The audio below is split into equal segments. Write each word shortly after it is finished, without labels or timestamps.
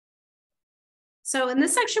So in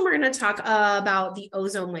this section, we're going to talk about the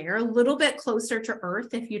ozone layer a little bit closer to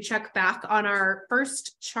Earth. If you check back on our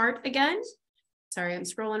first chart again, sorry, I'm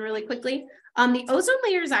scrolling really quickly. The ozone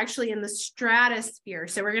layer is actually in the stratosphere.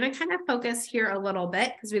 So we're going to kind of focus here a little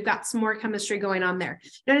bit because we've got some more chemistry going on there.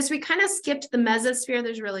 Notice we kind of skipped the mesosphere.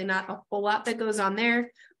 There's really not a whole lot that goes on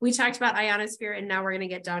there. We talked about ionosphere, and now we're going to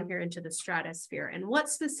get down here into the stratosphere and what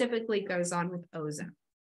specifically goes on with ozone.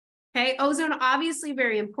 Okay, ozone, obviously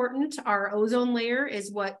very important. Our ozone layer is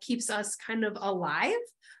what keeps us kind of alive.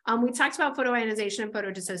 We talked about photoionization and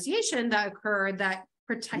photodissociation that occur that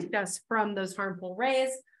protect us from those harmful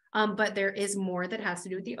rays, but there is more that has to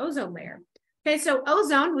do with the ozone layer. Okay, so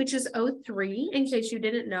ozone, which is O3, in case you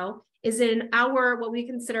didn't know, is in our, what we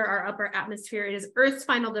consider our upper atmosphere. It is Earth's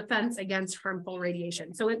final defense against harmful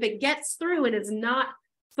radiation. So if it gets through and is not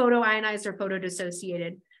photoionized or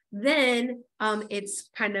photodissociated, then it's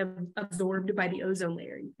kind of absorbed by the ozone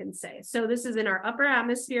layer, you can say. So this is in our upper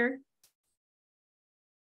atmosphere.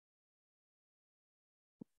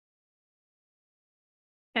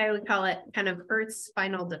 Okay, we call it kind of Earth's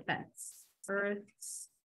final defense. Earth's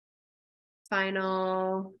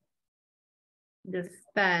final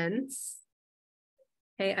defense,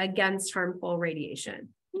 okay, against harmful radiation.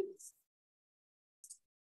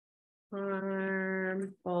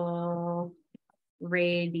 Harmful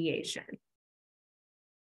radiation.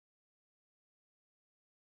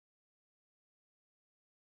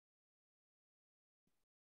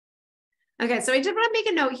 Okay, so I did want to make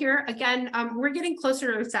a note here. Again, we're getting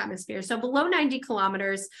closer to Earth's atmosphere. So below 90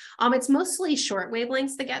 kilometers, it's mostly short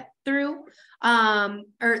wavelengths that get through, or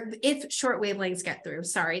if short wavelengths get through,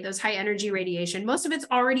 sorry, those high energy radiation, most of it's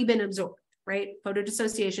already been absorbed, right?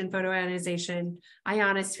 Photodissociation, photoionization,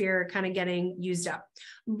 ionosphere kind of getting used up.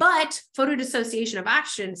 But photodissociation of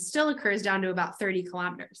oxygen still occurs down to about 30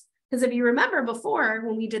 kilometers. Because if you remember before,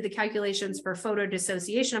 when we did the calculations for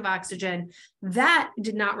photodissociation of oxygen, that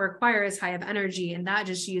did not require as high of energy, and that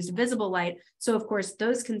just used visible light. So of course,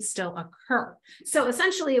 those can still occur. So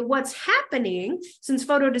essentially what's happening, since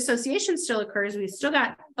photodissociation still occurs, we've still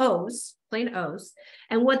got O's, plain O's.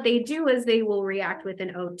 And what they do is they will react with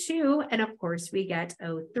an O2, and of course we get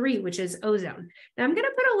O3, which is ozone. Now I'm gonna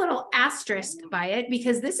put a little asterisk by it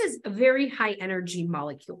because this is a very high energy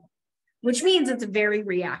molecule, which means it's very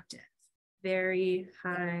reactive, very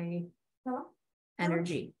high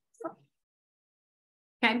energy.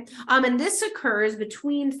 Okay, and this occurs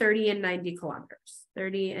between 30 and 90 kilometers,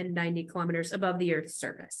 30 and 90 kilometers above the Earth's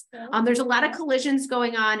surface. There's a lot of collisions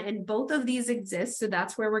going on, and both of these exist, so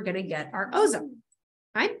that's where we're gonna get our ozone,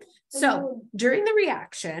 right? So during the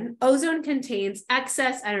reaction, ozone contains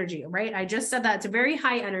excess energy, right? I just said that it's a very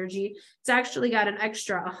high energy. It's actually got an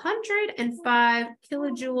extra 105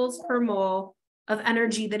 kilojoules per mole of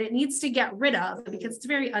energy that it needs to get rid of because it's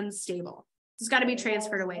very unstable. It's got to be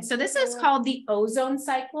transferred away. So this is called the ozone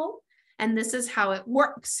cycle, and this is how it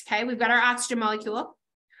works, okay? We've got our oxygen molecule.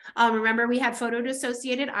 Remember, we had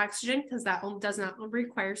photodissociated oxygen because that does not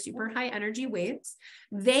require super high energy waves.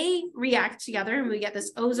 They react together and we get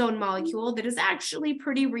this ozone molecule that is actually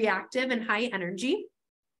pretty reactive and high energy.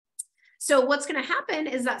 So what's going to happen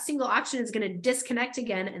is that single oxygen is going to disconnect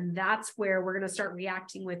again, and that's where we're going to start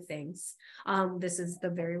reacting with things. This is the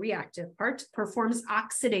very reactive part, performs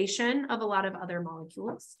oxidation of a lot of other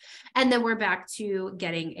molecules. And then we're back to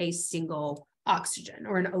getting a single oxygen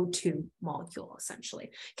or an O2 molecule,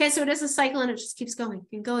 essentially. Okay, so it is a cycle and it just keeps going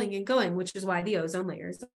and going and going, which is why the ozone layer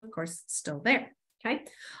is, of course, still there. Okay,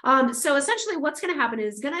 so essentially what's going to happen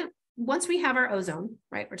is once we have our ozone,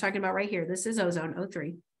 right, we're talking about right here, this is ozone,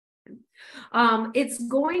 O3. It's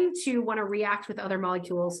going to want to react with other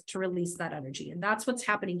molecules to release that energy. And that's what's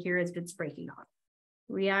happening here as it's breaking off.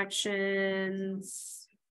 Reactions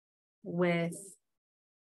with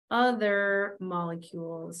other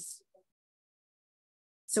molecules.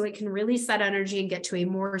 So it can release that energy and get to a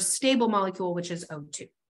more stable molecule, which is O2.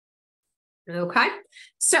 Okay,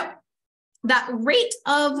 so that rate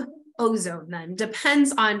of ozone then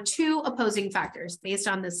depends on two opposing factors based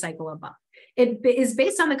on this cycle above. It is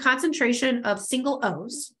based on the concentration of single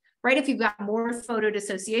O's, right? If you've got more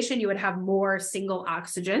photodissociation, you would have more single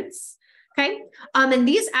oxygens, okay? And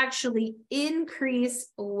these actually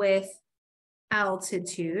increase with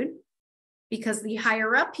altitude, because the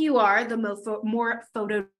higher up you are, the more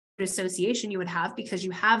photodissociation you would have because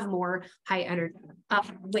you have more high energy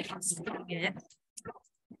waves.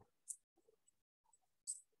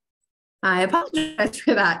 I apologize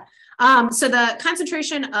for that. So the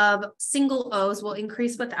concentration of single O's will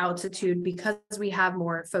increase with altitude because we have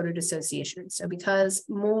more photodissociation. So because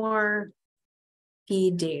more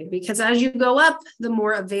PD, because as you go up, the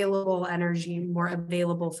more available energy, more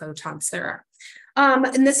available photons there are.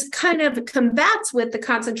 And this kind of combats with the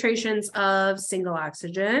concentrations of single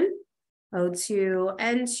oxygen, O2,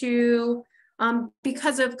 N2,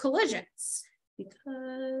 because of collisions.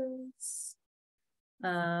 Because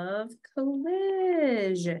of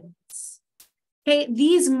collisions. Okay,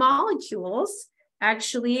 these molecules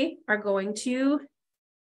actually are going to,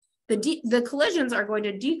 the collisions are going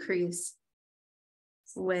to decrease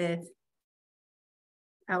with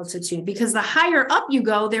altitude, because the higher up you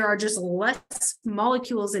go, there are just less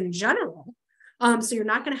molecules in general. So you're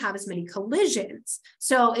not going to have as many collisions.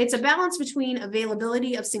 So it's a balance between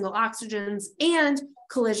availability of single oxygens and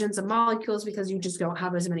collisions of molecules, because you just don't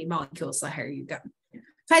have as many molecules the higher you go.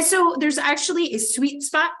 Okay, so there's actually a sweet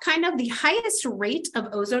spot, kind of the highest rate of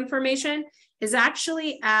ozone formation is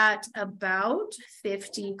actually at about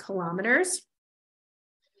 50 kilometers.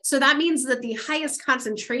 So that means that the highest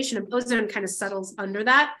concentration of ozone kind of settles under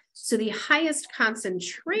that. So the highest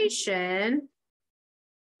concentration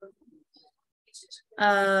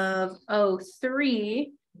of O3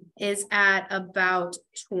 is at about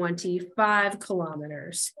 25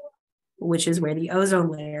 kilometers, which is where the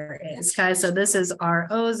ozone layer is, guys. So this is our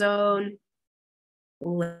ozone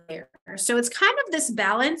layer. So it's kind of this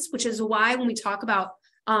balance, which is why when we talk about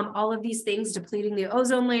all of these things depleting the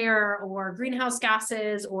ozone layer or greenhouse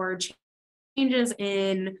gases or changes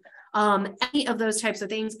in any of those types of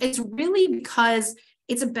things, it's really because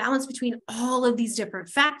it's a balance between all of these different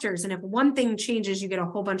factors. And if one thing changes, you get a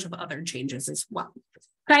whole bunch of other changes as well.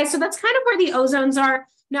 Okay, so that's kind of where the ozones are.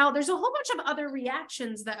 Now, there's a whole bunch of other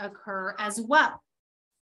reactions that occur as well.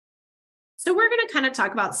 So we're going to kind of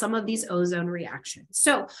talk about some of these ozone reactions.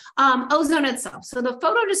 So ozone itself. So the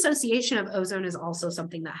photodissociation of ozone is also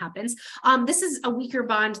something that happens. This is a weaker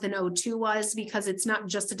bond than O2 was, because it's not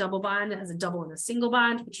just a double bond. It has a double and a single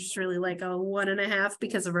bond, which is really like a 1.5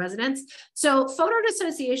 because of resonance. So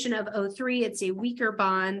photodissociation of O3, it's a weaker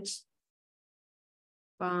bond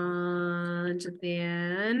than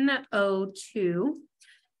O2.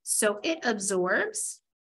 So it absorbs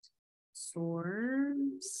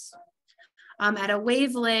at a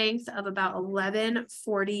wavelength of about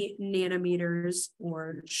 1140 nanometers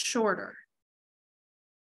or shorter.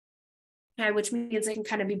 Okay, which means it can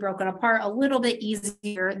kind of be broken apart a little bit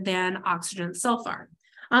easier than oxygen sulfur.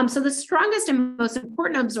 So the strongest and most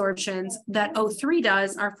important absorptions that O3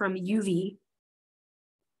 does are from UV.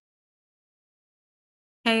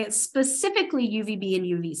 Okay, specifically UVB and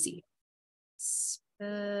UVC.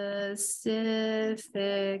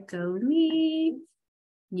 Specifically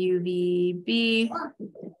UVB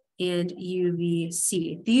and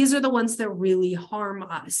UVC. These are the ones that really harm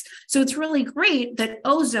us. So it's really great that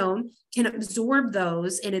ozone can absorb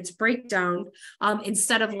those in its breakdown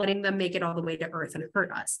instead of letting them make it all the way to Earth and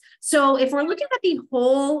hurt us. So if we're looking at the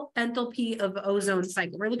whole enthalpy of ozone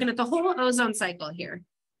cycle, we're looking at the whole ozone cycle here.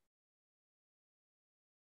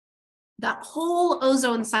 That whole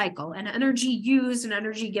ozone cycle and energy used and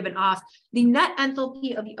energy given off, the net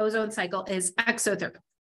enthalpy of the ozone cycle is exothermic.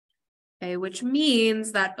 Okay, which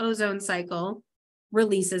means that ozone cycle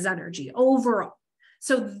releases energy overall.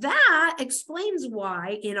 So that explains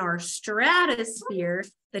why in our stratosphere,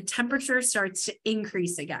 the temperature starts to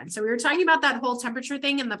increase again. So we were talking about that whole temperature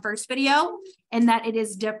thing in the first video, and that it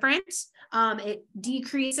is different. It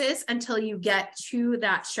decreases until you get to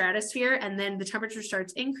that stratosphere, and then the temperature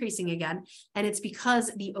starts increasing again. And it's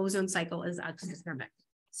because the ozone cycle is exothermic.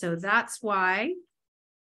 So that's why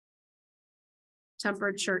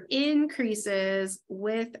temperature increases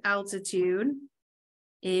with altitude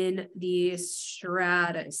in the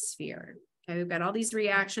stratosphere. Okay, we've got all these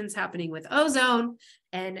reactions happening with ozone,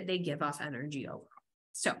 and they give off energy overall.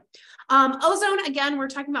 So ozone, again, we're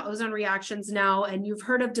talking about ozone reactions now, and you've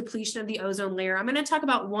heard of depletion of the ozone layer. I'm going to talk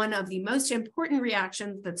about one of the most important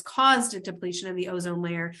reactions that's caused a depletion of the ozone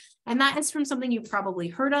layer, and that is from something you've probably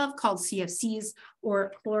heard of called CFCs,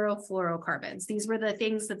 or chlorofluorocarbons. These were the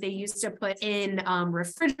things that they used to put in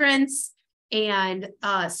refrigerants and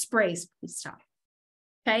sprays. Please stop.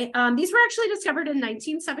 Okay, these were actually discovered in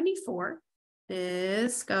 1974.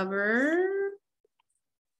 Discovered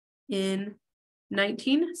in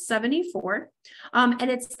 1974.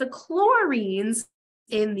 And it's the chlorines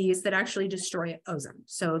in these that actually destroy ozone.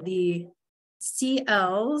 So the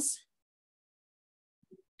Cls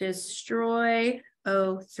destroy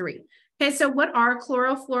O3. Okay, so what are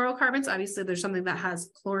chlorofluorocarbons? Obviously, there's something that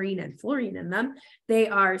has chlorine and fluorine in them. They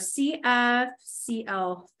are CF,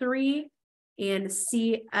 Cl3, and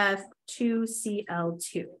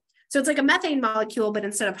CF2Cl2. So it's like a methane molecule, but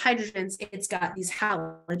instead of hydrogens, it's got these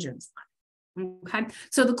halogens. Okay,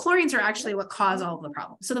 so the chlorines are actually what cause all of the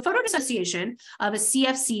problems. So the photodissociation of a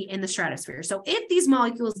CFC in the stratosphere. So if these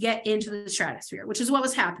molecules get into the stratosphere, which is what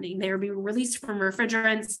was happening, they were being released from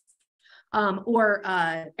refrigerants or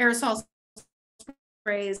aerosol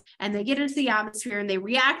sprays, and they get into the atmosphere and they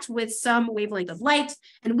react with some wavelength of light,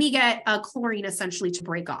 and we get a chlorine essentially to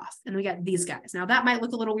break off, and we get these guys. Now that might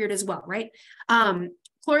look a little weird as well, right?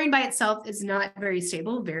 Chlorine by itself is not very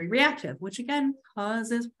stable, very reactive, which again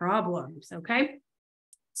causes problems, okay?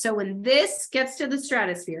 So when this gets to the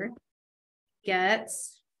stratosphere, and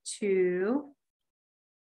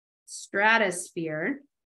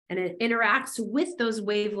it interacts with those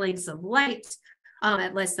wavelengths of light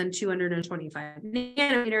at less than 225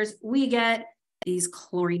 nanometers, we get these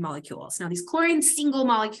chlorine molecules. Now, these chlorine single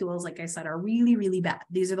molecules, like I said, are really, really bad.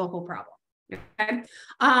 These are the whole problem. Okay.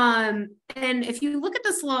 And if you look at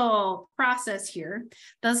this little process here,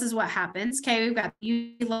 this is what happens. Okay, we've got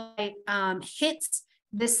UV light hits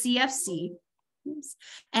the CFC,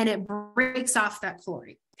 and it breaks off that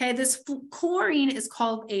chlorine. Okay, this chlorine is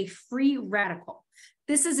called a free radical.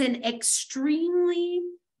 This is an extremely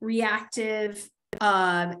reactive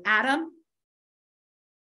atom.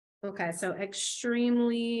 Okay, so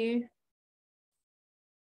extremely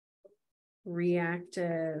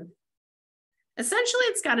reactive. Essentially,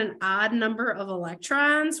 it's got an odd number of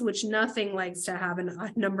electrons, which nothing likes to have an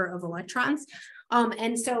odd number of electrons.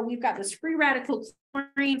 And so we've got this free radical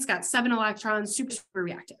chlorine. It's got 7 electrons, super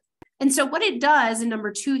reactive. And so what it does in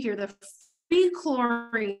number 2 here, the free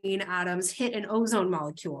chlorine atoms hit an ozone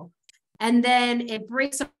molecule, and then it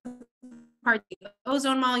breaks apart the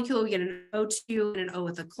ozone molecule. We get an O2 and an O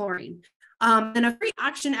with a chlorine. Then a free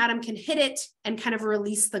oxygen atom can hit it and kind of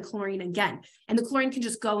release the chlorine again. And the chlorine can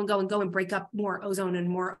just go and go and go and break up more ozone and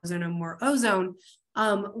more ozone and more ozone,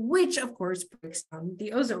 which of course breaks down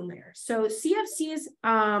the ozone layer. So CFCs,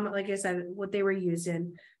 like I said, what they were used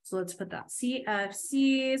in. So let's put that.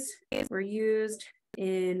 CFCs were used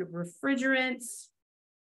in refrigerants.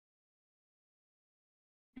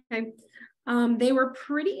 Okay. They were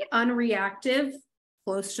pretty unreactive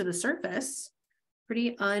close to the surface.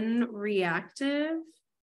 Pretty unreactive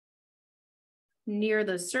near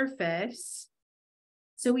the surface.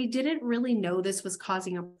 So we didn't really know this was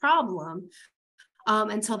causing a problem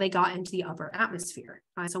until they got into the upper atmosphere.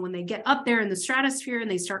 So when they get up there in the stratosphere and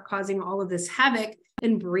they start causing all of this havoc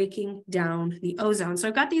and breaking down the ozone. So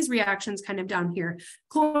I've got these reactions kind of down here.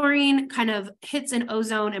 Chlorine kind of hits an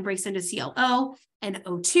ozone and breaks into ClO and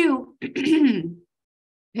O2. And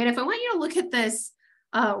if I want you to look at this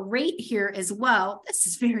rate here as well, this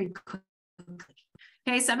is very quick.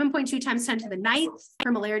 Okay, 7.2 times 10 to the 9th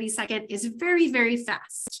per molarity second is very, very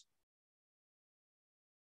fast.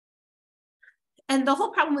 And the whole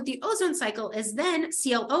problem with the ozone cycle is then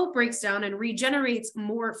ClO breaks down and regenerates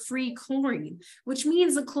more free chlorine, which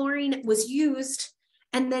means the chlorine was used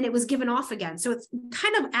and then it was given off again. So it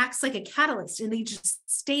kind of acts like a catalyst, and they just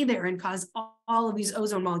stay there and cause all of these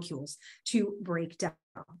ozone molecules to break down.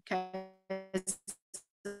 Okay.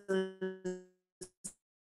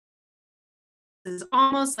 Is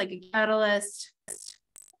almost like a catalyst.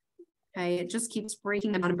 Okay, it just keeps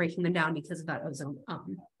breaking them down and breaking them down because of that ozone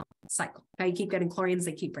cycle. Okay, you keep getting chlorines,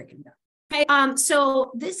 they keep breaking them down. Okay,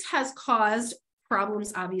 so this has caused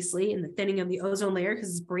problems, obviously, in the thinning of the ozone layer because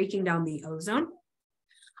it's breaking down the ozone.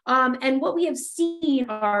 And what we have seen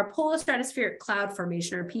are polar stratospheric cloud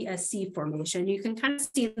formation, or PSC formation. You can kind of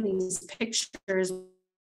see in these pictures.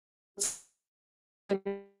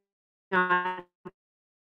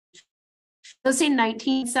 Let's say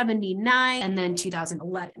 1979 and then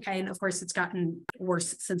 2011. Okay, and of course it's gotten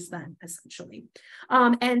worse since then, essentially.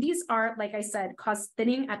 And these are, like I said, caused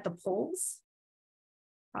thinning at the poles,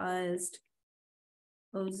 caused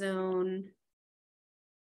ozone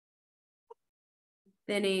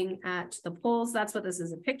thinning at the poles. That's what this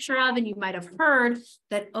is a picture of. And you might have heard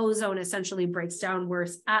that ozone essentially breaks down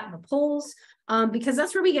worse at the poles because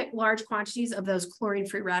that's where we get large quantities of those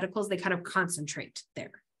chlorine-free radicals. They kind of concentrate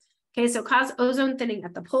there. Okay, so cause ozone thinning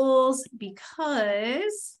at the poles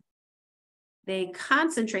because they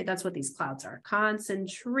concentrate, that's what these clouds are,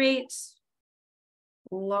 concentrate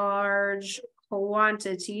large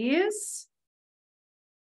quantities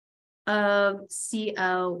of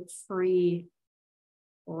Cl-free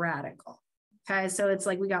radical. Okay, so it's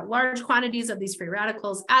like we got large quantities of these free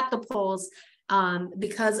radicals at the poles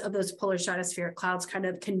because of those polar stratospheric clouds kind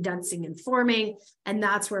of condensing and forming, and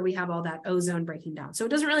that's where we have all that ozone breaking down. So it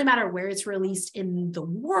doesn't really matter where it's released in the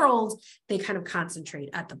world, they kind of concentrate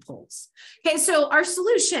at the poles. Okay, so our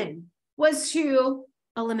solution was to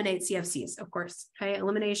eliminate CFCs, of course. Okay,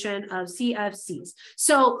 elimination of CFCs.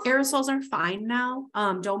 So aerosols are fine now.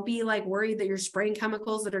 Don't be like worried that you're spraying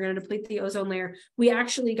chemicals that are going to deplete the ozone layer. We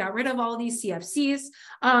actually got rid of all these CFCs.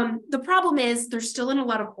 The problem is they're still in a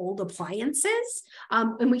lot of old appliances,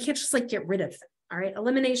 and we can't just like get rid of them. All right,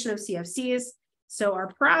 elimination of CFCs. So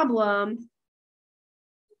our problem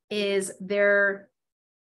is there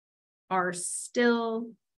are still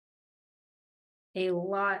a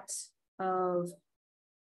lot of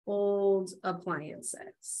old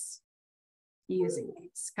appliances using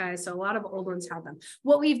these. Okay, so a lot of old ones have them.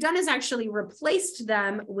 What we've done is actually replaced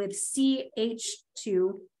them with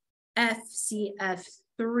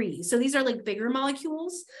CH2FCF3. So these are like bigger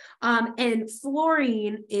molecules, and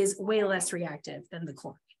fluorine is way less reactive than the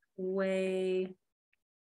chlorine. Way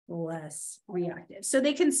less reactive. So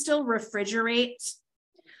they can still refrigerate,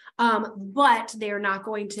 but they are not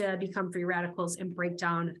going to become free radicals and break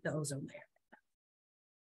down the ozone layer.